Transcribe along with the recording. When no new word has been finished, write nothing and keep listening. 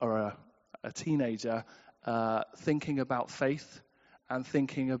a teenager, thinking about faith and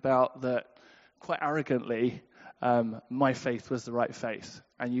thinking about that quite arrogantly, my faith was the right faith,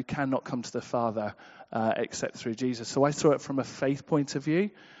 and you cannot come to the Father except through Jesus. So I saw it from a faith point of view.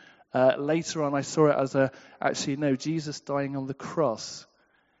 Later on, I saw it as Jesus dying on the cross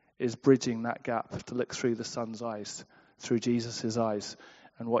is bridging that gap to look through the Son's eyes, through Jesus' eyes,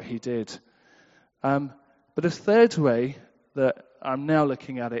 and what he did. But a third way that I'm now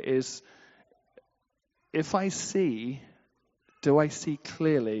looking at it is, if I see, do I see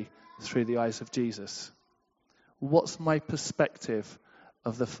clearly through the eyes of Jesus? What's my perspective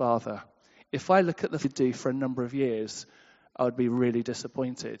of the Father? If I look at the do for a number of years, I would be really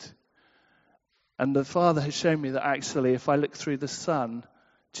disappointed. And the Father has shown me that actually, if I look through the Son,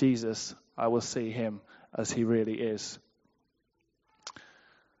 Jesus, I will see him as he really is.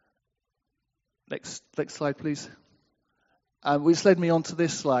 Next slide, please. Which led me on to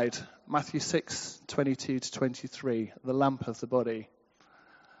this slide, Matthew 6:22-23, the lamp of the body.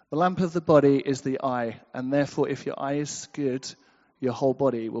 The lamp of the body is the eye, and therefore if your eye is good, your whole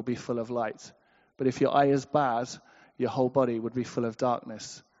body will be full of light. But if your eye is bad, your whole body would be full of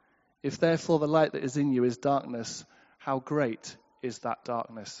darkness. If therefore the light that is in you is darkness, how great is that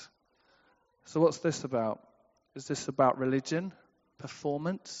darkness? So what's this about? Is this about religion,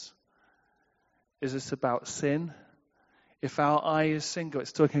 performance? Is this about sin? If our eye is single,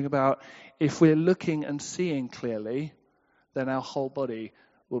 it's talking about if we're looking and seeing clearly, then our whole body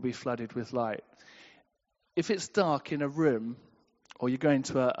will be flooded with light. If it's dark in a room, or you go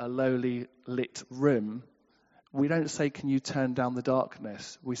into a lowly lit room, we don't say, can you turn down the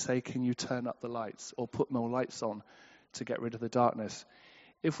darkness? We say, can you turn up the lights or put more lights on to get rid of the darkness?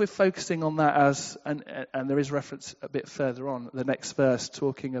 If we're focusing on that as, and there is reference a bit further on, the next verse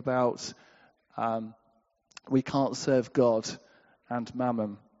talking about we can't serve God and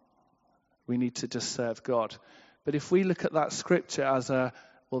mammon. We need to just serve God. But if we look at that scripture as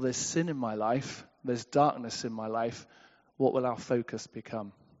there's sin in my life, there's darkness in my life, what will our focus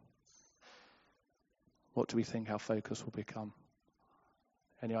become? What do we think our focus will become?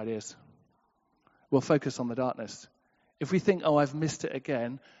 Any ideas? We'll focus on the darkness. If we think, I've missed it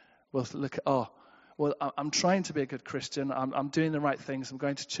again, we'll look at, I'm trying to be a good Christian. I'm doing the right things. I'm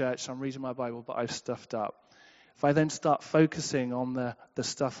going to church. I'm reading my Bible, but I've stuffed up. If I then start focusing on the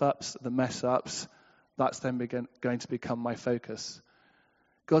stuff ups, the mess ups, that's then going to become my focus.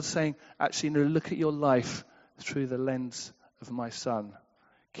 God's saying, actually, look at your life through the lens of my Son.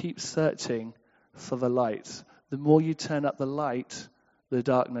 Keep searching for the light. The more you turn up the light, the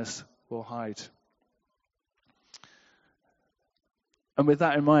darkness will hide. And with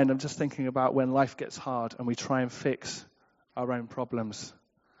that in mind, I'm just thinking about when life gets hard and we try and fix our own problems.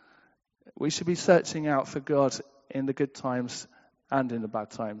 We should be searching out for God in the good times and in the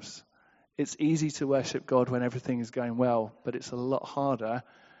bad times. It's easy to worship God when everything is going well, but it's a lot harder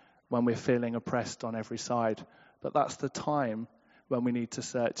when we're feeling oppressed on every side. But that's the time when we need to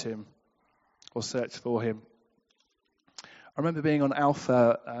search him or search for him. I remember being on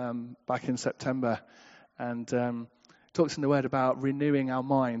Alpha back in September and talks in the Word about renewing our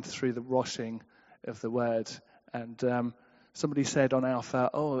mind through the washing of the Word. And somebody said on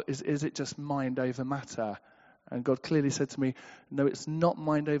Alpha, is it just mind over matter? And God clearly said to me, no, it's not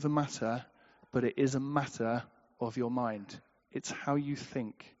mind over matter, but it is a matter of your mind. It's how you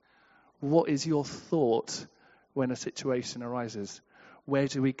think. What is your thought when a situation arises? Where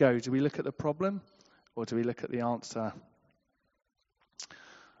do we go? Do we look at the problem or do we look at the answer?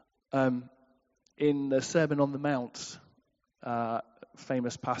 In the Sermon on the Mount,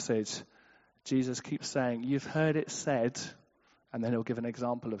 famous passage, Jesus keeps saying, you've heard it said, and then he'll give an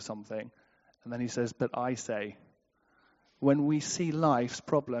example of something. And then he says, but I say. When we see life's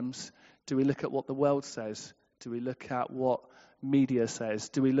problems, do we look at what the world says? Do we look at what media says?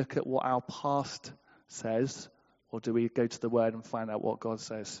 Do we look at what our past says? Or do we go to the Word and find out what God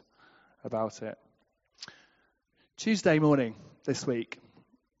says about it? Tuesday morning this week,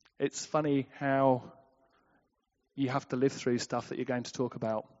 it's funny how you have to live through stuff that you're going to talk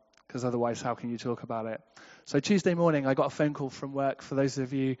about, because otherwise how can you talk about it? So Tuesday morning I got a phone call from work. For those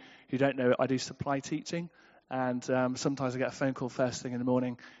of you who don't know, I do supply teaching, and sometimes I get a phone call first thing in the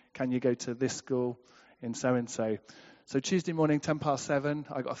morning, can you go to this school in so-and-so? So Tuesday morning, 7:10,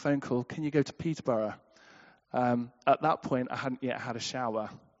 I got a phone call, can you go to Peterborough? At that point, I hadn't yet had a shower.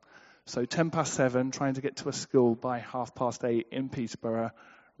 So 7:10, trying to get to a school by 8:30 in Peterborough,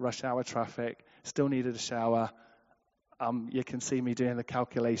 rush hour traffic, still needed a shower. You can see me doing the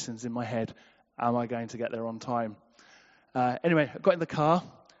calculations in my head. Am I going to get there on time? Anyway, I got in the car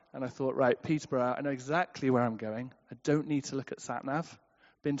and I thought, right, Peterborough, I know exactly where I'm going. I don't need to look at sat-nav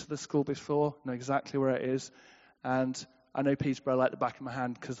been to the school before, know exactly where it is. And I know Peterborough like the back of my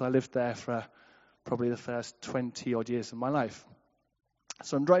hand because I lived there for probably the first 20-odd years of my life.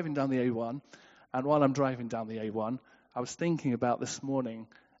 So I'm driving down the A1, and while I'm driving down the A1, I was thinking about this morning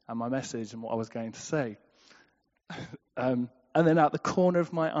and my message and what I was going to say. And then out the corner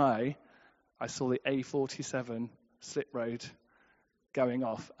of my eye, I saw the A47 slip road going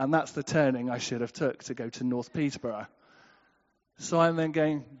off. And that's the turning I should have took to go to North Peterborough. So I'm then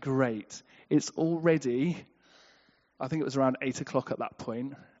going, great. It's already, I think it was around 8 o'clock at that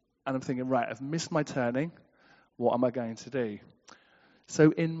point. And I'm thinking, right, I've missed my turning. What am I going to do?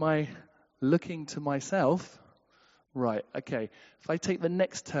 So in my looking to myself, right, okay, if I take the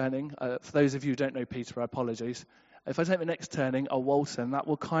next turning, for those of you who don't know Peterborough, apologies. If I take the next turning, a Walton, that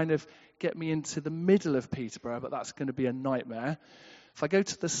will kind of get me into the middle of Peterborough, but that's going to be a nightmare. If I go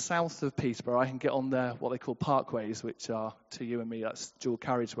to the south of Peterborough, I can get on the what they call parkways, which are, to you and me, that's dual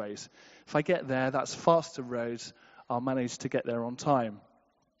carriageways. If I get there, that's faster roads. I'll manage to get there on time.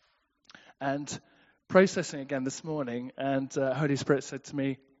 And processing again this morning, and Holy Spirit said to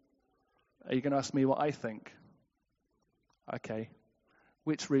me, are you going to ask me what I think? Okay.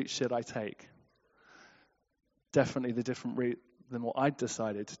 Which route should I take? Definitely the different route than what I'd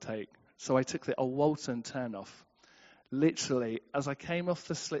decided to take. So I took the Walton turnoff. Literally, as I came off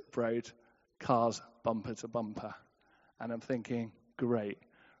the slip road, cars bumper to bumper. And I'm thinking, great.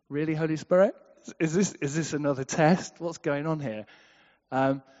 Really, Holy Spirit? Is this another test? What's going on here?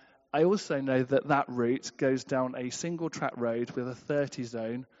 I also know that route goes down a single track road with a 30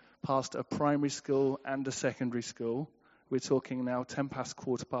 zone past a primary school and a secondary school. We're talking now 10 past,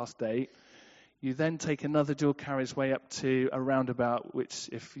 8:15. You then take another dual carriageway up to a roundabout, which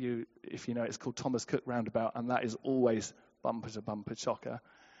if you know, it's called Thomas Cook roundabout, and that is always bumper to bumper chocker.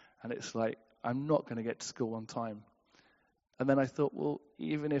 And it's like, I'm not going to get to school on time. And then I thought, well,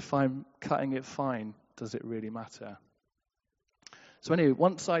 even if I'm cutting it fine, does it really matter? So anyway,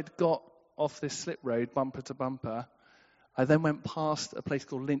 once I'd got off this slip road, bumper to bumper, I then went past a place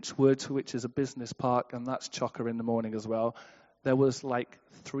called Lynchwood, which is a business park, and that's chocker in the morning as well. There was like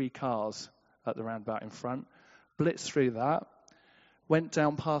 3 cars at the roundabout in front. Blitzed through that. Went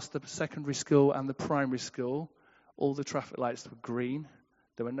down past the secondary school and the primary school. All the traffic lights were green.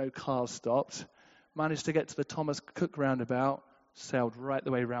 There were no cars stopped. Managed to get to the Thomas Cook roundabout. Sailed right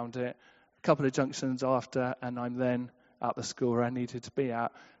the way around it. A couple of junctions after, and I'm then at the school where I needed to be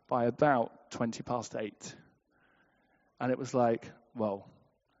at by about 8:20. And it was like, well,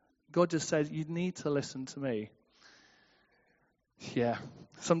 God just said, you need to listen to me. Yeah,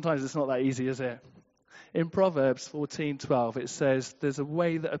 sometimes it's not that easy, is it? In Proverbs 14:12, it says, there's a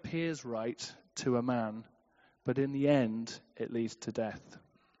way that appears right to a man, but in the end, it leads to death.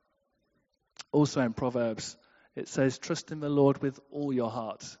 Also in Proverbs, it says, trust in the Lord with all your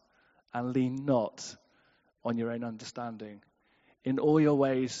heart and lean not on your own understanding. In all your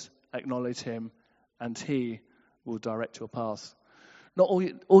ways, acknowledge him, and he will direct your path. Not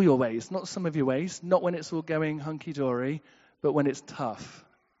all your ways, not some of your ways, not when it's all going hunky-dory, but when it's tough.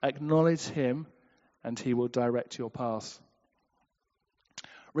 Acknowledge him, and he will direct your path.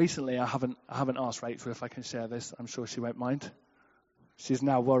 Recently, I haven't asked Rachel if I can share this. I'm sure she won't mind. She's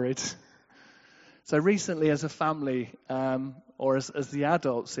now worried. So recently, as a family, or as the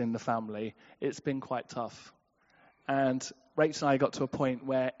adults in the family, it's been quite tough. And Rachel and I got to a point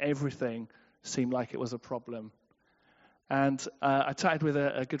where everything seemed like it was a problem. And I chatted with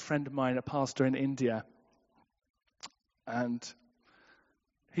a good friend of mine, a pastor in India. And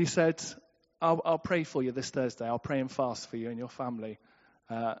he said, I'll pray for you this Thursday. I'll pray and fast for you and your family.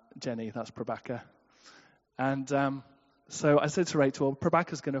 Jenny, that's Prabhakar. And so I said to Rachel, well,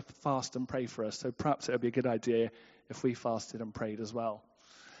 Prabhakar's going to fast and pray for us. So perhaps it would be a good idea if we fasted and prayed as well.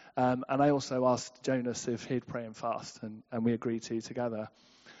 And I also asked Jonas if he'd pray and fast. And we agreed to together.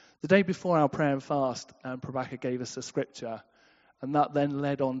 The day before our prayer and fast, Prabhakar gave us a scripture. And that then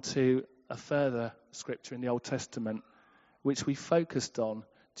led on to a further scripture in the Old Testament, which we focused on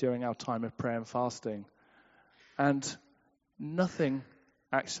during our time of prayer and fasting. And nothing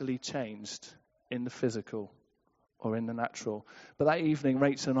actually changed in the physical or in the natural. But that evening,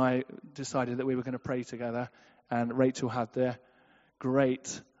 Rachel and I decided that we were going to pray together. And Rachel had the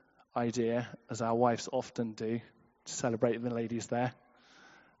great idea, as our wives often do, to celebrate the ladies there.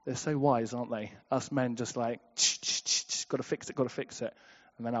 They're so wise, aren't they? Us men just like, got to fix it.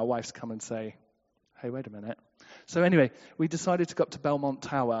 And then our wives come and say, hey, wait a minute. So anyway, we decided to go up to Belmont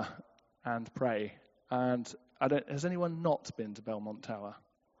Tower and pray. And has anyone not been to Belmont Tower?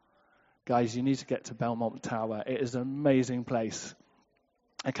 Guys, you need to get to Belmont Tower. It is an amazing place.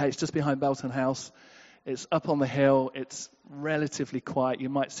 Okay, it's just behind Belton House. It's up on the hill. It's relatively quiet. You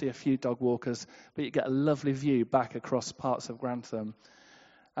might see a few dog walkers, but you get a lovely view back across parts of Grantham.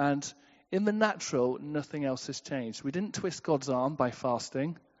 And in the natural, nothing else has changed. We didn't twist God's arm by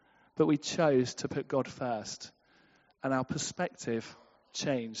fasting, but we chose to put God first. And our perspective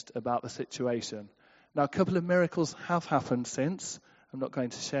changed about the situation. Now, a couple of miracles have happened since. I'm not going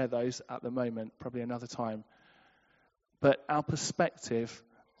to share those at the moment, probably another time. But our perspective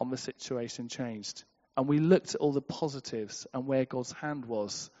on the situation changed. And we looked at all the positives and where God's hand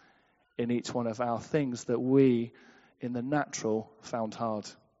was in each one of our things that we, in the natural, found hard.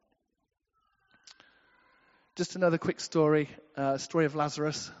 Just another quick story of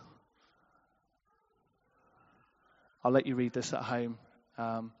Lazarus. I'll let you read this at home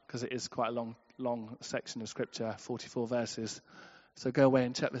because it is quite a long section of Scripture, 44 verses. So go away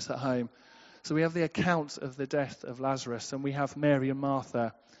and check this at home. So we have the account of the death of Lazarus, and we have Mary and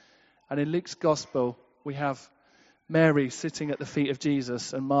Martha. And in Luke's Gospel, we have Mary sitting at the feet of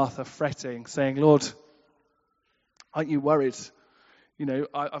Jesus and Martha fretting, saying, Lord, aren't you worried? You know,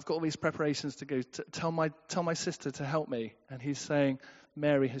 I've got all these preparations to go. Tell my sister to help me. And he's saying,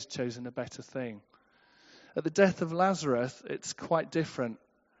 Mary has chosen a better thing. At the death of Lazarus, it's quite different.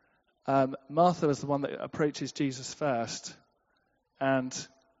 Martha was the one that approaches Jesus first and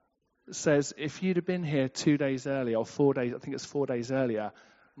says, if you'd have been here 2 days earlier, or 4 days, I think it's 4 days earlier,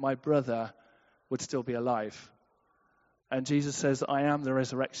 my brother would still be alive. And Jesus says, I am the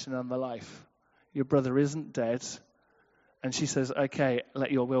resurrection and the life. Your brother isn't dead. And she says, okay,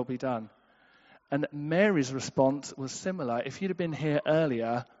 let your will be done. And Mary's response was similar. If you'd have been here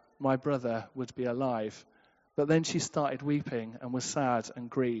earlier, my brother would be alive. But then she started weeping and was sad and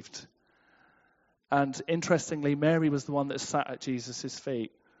grieved. And interestingly, Mary was the one that sat at Jesus'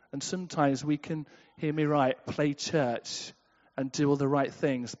 feet. And sometimes we can, hear me right, play church and do all the right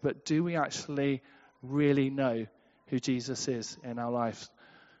things. But do we actually really know who Jesus is in our lives?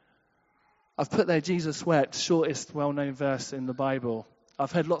 I've put there, Jesus wept, shortest well-known verse in the Bible.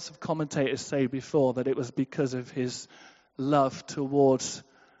 I've heard lots of commentators say before that it was because of his love towards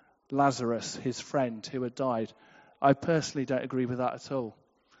Lazarus, his friend who had died. I personally don't agree with that at all.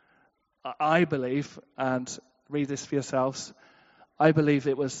 I believe, and read this for yourselves, I believe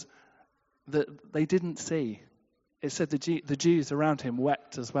it was that they didn't see. It said the Jews around him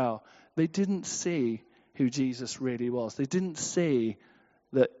wept as well. They didn't see who Jesus really was. They didn't see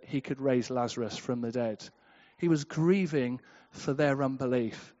that he could raise Lazarus from the dead. He was grieving for their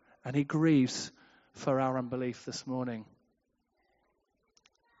unbelief, and he grieves for our unbelief this morning.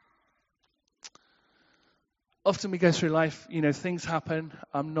 Often we go through life, things happen.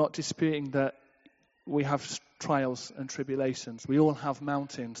 I'm not disputing that we have trials and tribulations. We all have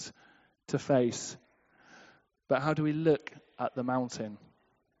mountains to face. But how do we look at the mountain?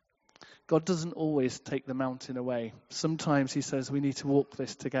 God doesn't always take the mountain away. Sometimes he says we need to walk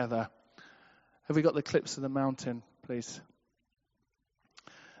this together. Have we got the clips of the mountain, please?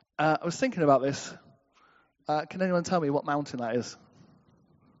 I was thinking about this. Can anyone tell me what mountain that is?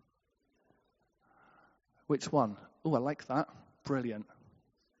 Which one? Oh, I like that. Brilliant.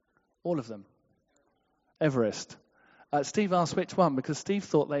 All of them. Everest. Steve asked which one, because Steve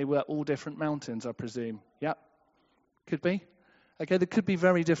thought they were all different mountains, I presume. Yep. Could be. Okay, there could be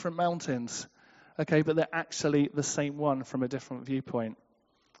very different mountains. Okay, but they're actually the same one from a different viewpoint.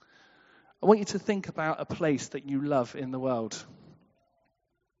 I want you to think about a place that you love in the world.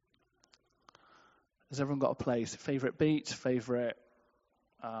 Has everyone got a place? Favorite beach? Favorite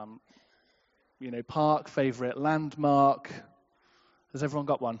park, favorite landmark? Has everyone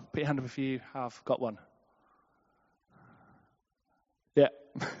got one? Put your hand up if you have got one. Yeah.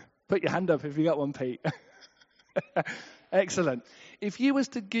 Put your hand up if you got one, Pete. Excellent. If you was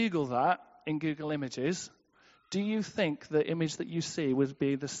to Google that in Google Images, do you think the image that you see would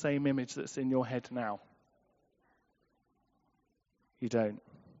be the same image that's in your head now? You don't.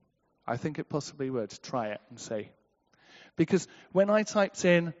 I think it possibly would. Try it and see. Because when I typed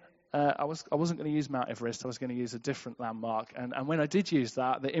in I wasn't going to use Mount Everest. I was going to use a different landmark. And when I did use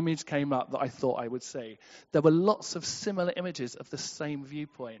that, the image came up that I thought I would see. There were lots of similar images of the same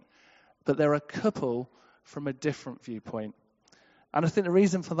viewpoint, but there are a couple from a different viewpoint. And I think the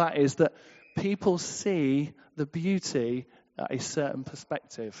reason for that is that people see the beauty at a certain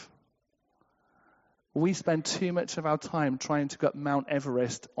perspective. We spend too much of our time trying to go up Mount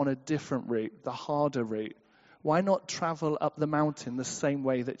Everest on a different route, the harder route. Why not travel up the mountain the same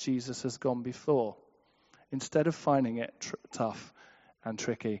way that Jesus has gone before, instead of finding it tough and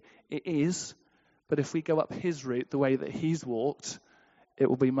tricky? It is, but if we go up his route, the way that he's walked, it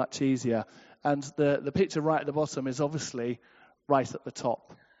will be much easier. And the picture right at the bottom is obviously right at the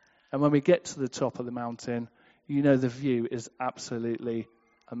top. And when we get to the top of the mountain, you know the view is absolutely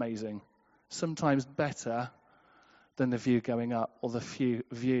amazing. Sometimes better than the view going up or the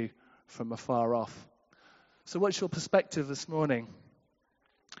view from afar off. So what's your perspective this morning?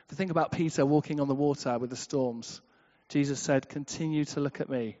 If you think about Peter walking on the water with the storms, Jesus said, continue to look at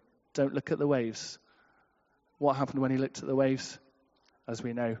me. Don't look at the waves. What happened when he looked at the waves? As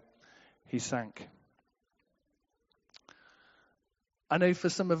we know, he sank. I know for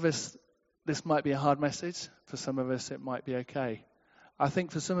some of us, this might be a hard message. For some of us, it might be okay. I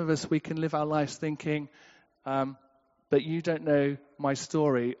think for some of us, we can live our lives thinking, but you don't know my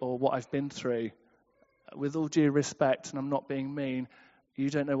story or what I've been through. With all due respect, and I'm not being mean, you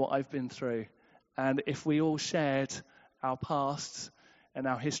don't know what I've been through. And if we all shared our pasts and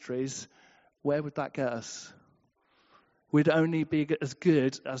our histories, where would that get us? We'd only be as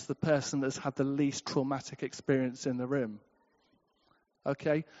good as the person that's had the least traumatic experience in the room.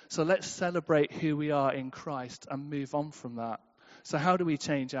 Okay? So let's celebrate who we are in Christ and move on from that. So how do we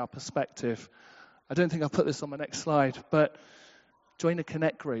change our perspective? I don't think I'll put this on my next slide, but join a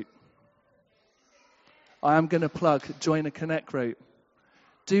Connect group. I am going to plug join a Connect group.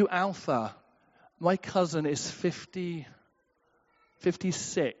 Do Alpha. My cousin is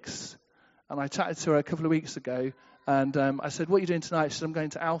 56, and I chatted to her a couple of weeks ago, and I said, what are you doing tonight? She said, I'm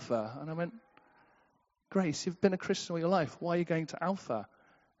going to Alpha. And I went, Grace, you've been a Christian all your life. Why are you going to Alpha?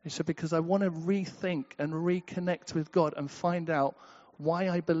 He said, because I want to rethink and reconnect with God and find out why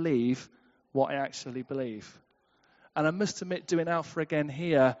I believe what I actually believe. And I must admit, doing Alpha again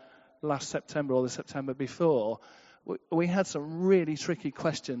here last September or the September before, we had some really tricky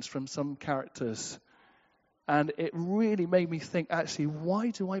questions from some characters. And it really made me think, actually, why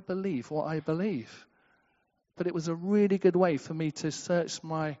do I believe what I believe? But it was a really good way for me to search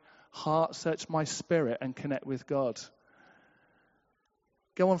my heart, search my spirit, and connect with God.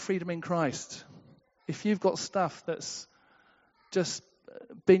 Go on Freedom in Christ. If you've got stuff that's just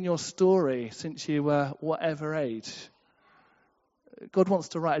been your story since you were whatever age, God wants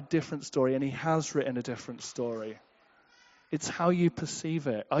to write a different story, and he has written a different story. It's how you perceive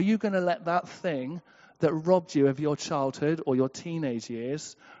it. Are you going to let that thing that robbed you of your childhood or your teenage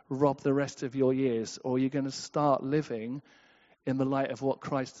years rob the rest of your years? Or are you going to start living in the light of what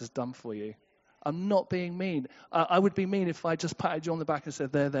Christ has done for you? I'm not being mean. I would be mean if I just patted you on the back and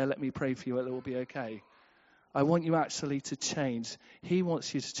said, there, let me pray for you, it will be okay. I want you actually to change. He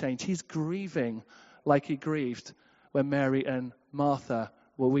wants you to change. He's grieving like he grieved when Mary and Martha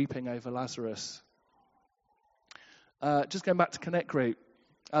were weeping over Lazarus. Just going back to Connect Group,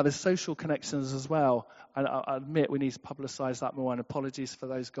 there's social connections as well. And I admit we need to publicise that more, and apologies for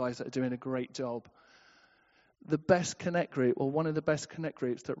those guys that are doing a great job. The best Connect Group, or one of the best Connect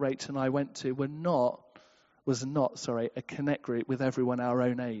Groups that Rach and I went to, was not a Connect Group with everyone our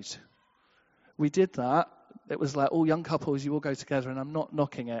own age. We did that. It was like all young couples, you all go together, and I'm not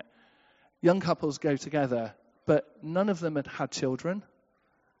knocking it. Young couples go together, but none of them had had children.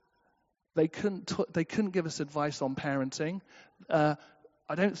 They couldn't give us advice on parenting. I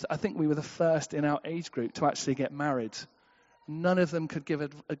think we were the first in our age group to actually get married. None of them could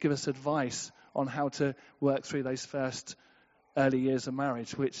give us advice on how to work through those first early years of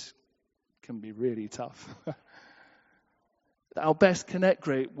marriage, which can be really tough. Our best Connect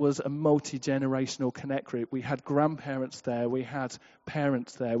group was a multi-generational Connect group. We had grandparents there, we had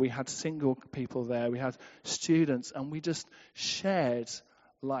parents there, we had single people there, we had students, and we just shared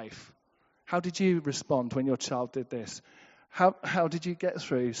life. How did you respond when your child did this? How did you get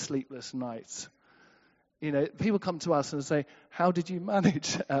through sleepless nights? You know, people come to us and say, how did you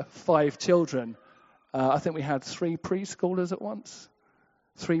manage 5 children? I think we had 3 preschoolers at once.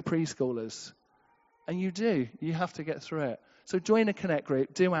 3 preschoolers. And you have to get through it. So join a Connect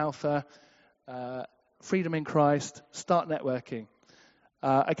group, do Alpha, Freedom in Christ, start networking.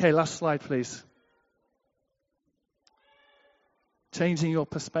 Okay, last slide, please. Changing your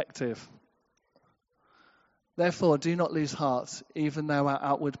perspective. Therefore, do not lose heart, even though our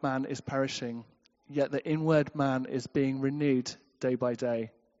outward man is perishing, yet the inward man is being renewed day by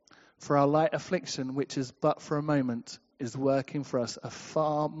day. For our light affliction, which is but for a moment, is working for us a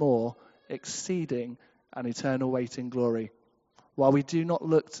far more exceeding and eternal weight in glory. While we do not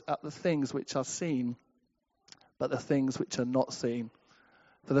look at the things which are seen, but the things which are not seen.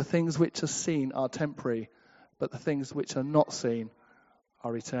 For the things which are seen are temporary, but the things which are not seen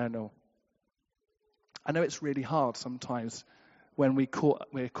are eternal. I know it's really hard sometimes when we're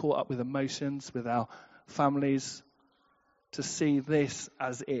caught up with emotions, with our families, to see this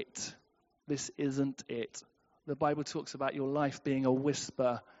as it. This isn't it. The Bible talks about your life being a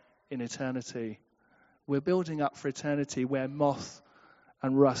whisper in eternity. We're building up for eternity where moth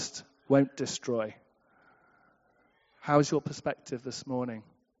and rust won't destroy. How's your perspective this morning?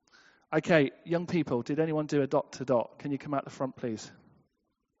 Okay, young people, did anyone do a dot to dot? Can you come out the front, please?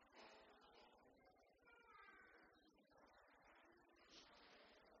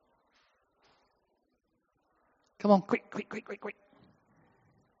 Come on, quick.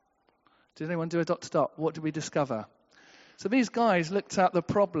 Did anyone do a dot to dot? What did we discover? So these guys looked at the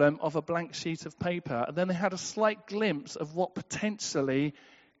problem of a blank sheet of paper, and then they had a slight glimpse of what potentially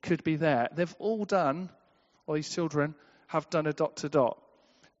could be there. They've all done, or these children have done a dot to dot.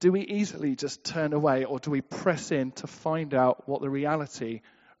 Do we easily just turn away, or do we press in to find out what the reality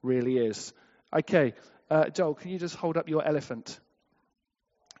really is? Okay, Joel, can you just hold up your elephant?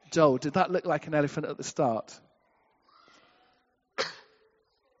 Joel, did that look like an elephant at the start?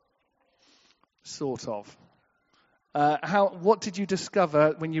 Sort of. What did you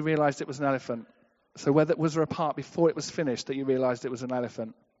discover when you realized it was an elephant? So was there a part before it was finished that you realized it was an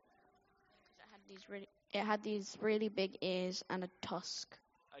elephant? It had these really big ears and a tusk.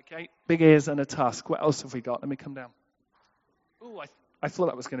 Okay, big ears and a tusk. What else have we got? Let me come down. Oh, I thought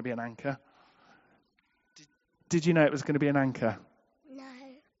that was going to be an anchor. Did you know it was going to be an anchor? No.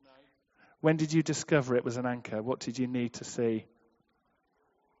 When did you discover it was an anchor? What did you need to see?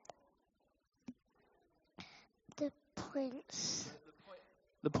 The points.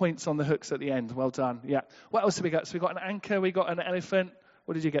 The points on the hooks at the end. Well done. Yeah. What else have we got? So we got an anchor, we got an elephant.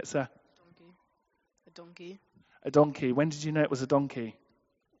 What did you get, sir? Donkey. A donkey. When did you know it was a donkey?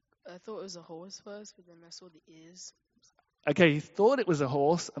 I thought it was a horse first, but then I saw the ears. Okay, he thought it was a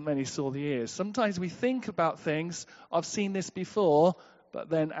horse, and then he saw the ears. Sometimes we think about things, I've seen this before, but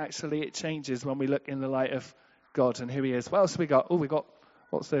then actually it changes when we look in the light of God and who he is. What else have we got?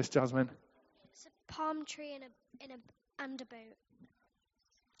 What's this, Jasmine? It's a palm tree and a boat.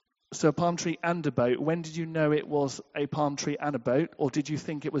 So a palm tree and a boat. When did you know it was a palm tree and a boat, or did you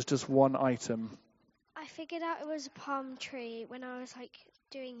think it was just one item? I figured out it was a palm tree when I was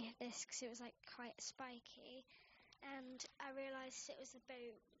doing this because it was quite spiky, and I realised it was a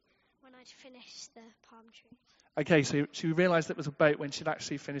boat when I'd finished the palm tree. Okay, so she realised it was a boat when she'd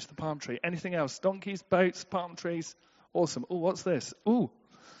actually finished the palm tree. Anything else? Donkeys, boats, palm trees? Awesome. Oh, what's this? Ooh.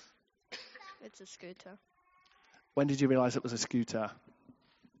 It's a scooter. When did you realise it was a scooter?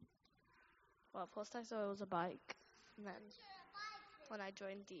 Well, first I saw it was a bike, and then when I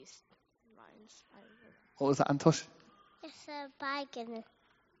joined these lines, What was that, Antosh? It's a bike and a...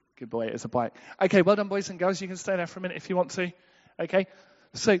 Good boy, it's a bike. Okay, well done, boys and girls. You can stay there for a minute if you want to. Okay,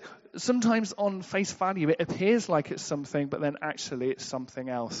 so sometimes on face value it appears like it's something, but then actually it's something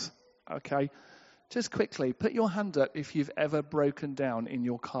else. Okay, just quickly, put your hand up if you've ever broken down in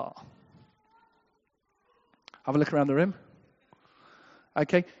your car. Have a look around the room.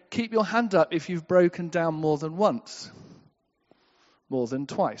 Okay, keep your hand up if you've broken down more than once, more than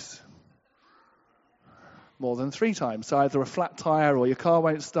twice, more than 3 times. So either a flat tire or your car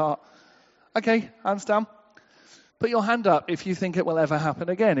won't start. Okay, hands down. Put your hand up if you think it will ever happen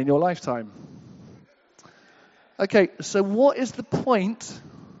again in your lifetime. Okay, so what is the point?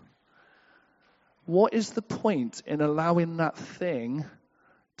 What is the point in allowing that thing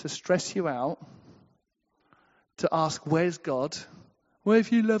to stress you out, to ask, where's God? Well,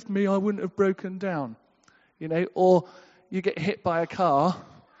 if you loved me, I wouldn't have broken down. Or you get hit by a car,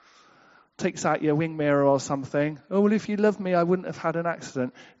 takes out your wing mirror or something. Oh, well, if you loved me, I wouldn't have had an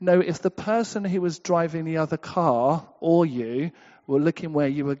accident. No, if the person who was driving the other car or you were looking where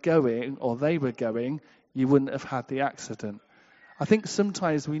you were going or they were going, you wouldn't have had the accident. I think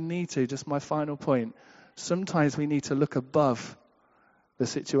sometimes we need to, just my final point, sometimes we need to look above the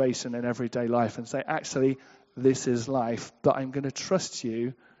situation in everyday life and say, actually, this is life, but I'm going to trust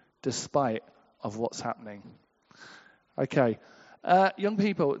you despite of what's happening. Okay. Young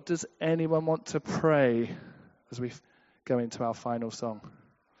people, does anyone want to pray as we go into our final song?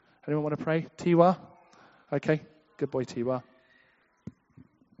 Anyone want to pray? Tiwa? Okay. Good boy, Tiwa.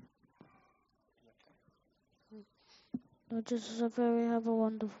 Lord Jesus, I pray we have a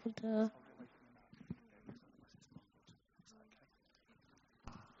wonderful day.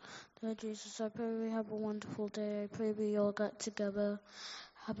 Lord Jesus, I pray we have a wonderful day. I pray we all get together,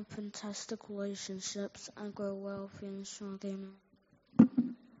 have a fantastic relationships, and grow wealthy and strong. Amen.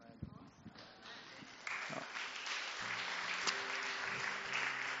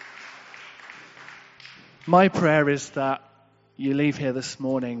 My prayer is that you leave here this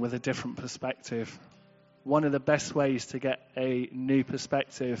morning with a different perspective. One of the best ways to get a new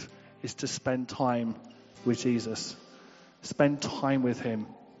perspective is to spend time with Jesus. Spend time with him.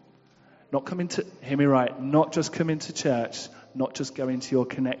 Hear me right, not just coming to church, not just going to your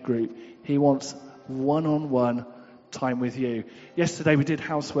connect group. He wants one-on-one time with you. Yesterday we did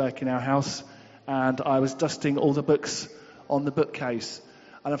housework in our house, and I was dusting all the books on the bookcase.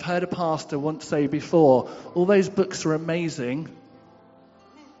 And I've heard a pastor once say before, all those books are amazing.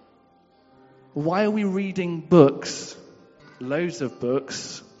 Why are we reading books, loads of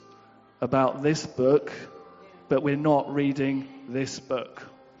books, about this book, but we're not reading this book?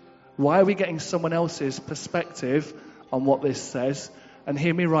 Why are we getting someone else's perspective on what this says? And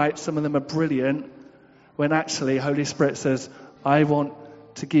hear me right, some of them are brilliant, when actually Holy Spirit says, I want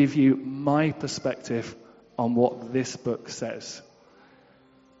to give you my perspective on what this book says.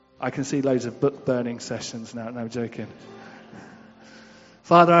 I can see loads of book burning sessions now. No, I'm joking.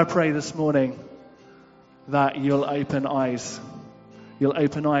 Father, I pray this morning that you'll open eyes. You'll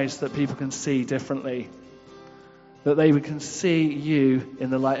open eyes that people can see differently. That they can see you in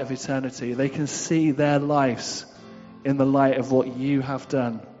the light of eternity. They can see their lives in the light of what you have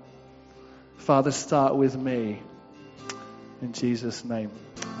done. Father, start with me. In Jesus' name,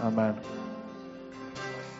 amen.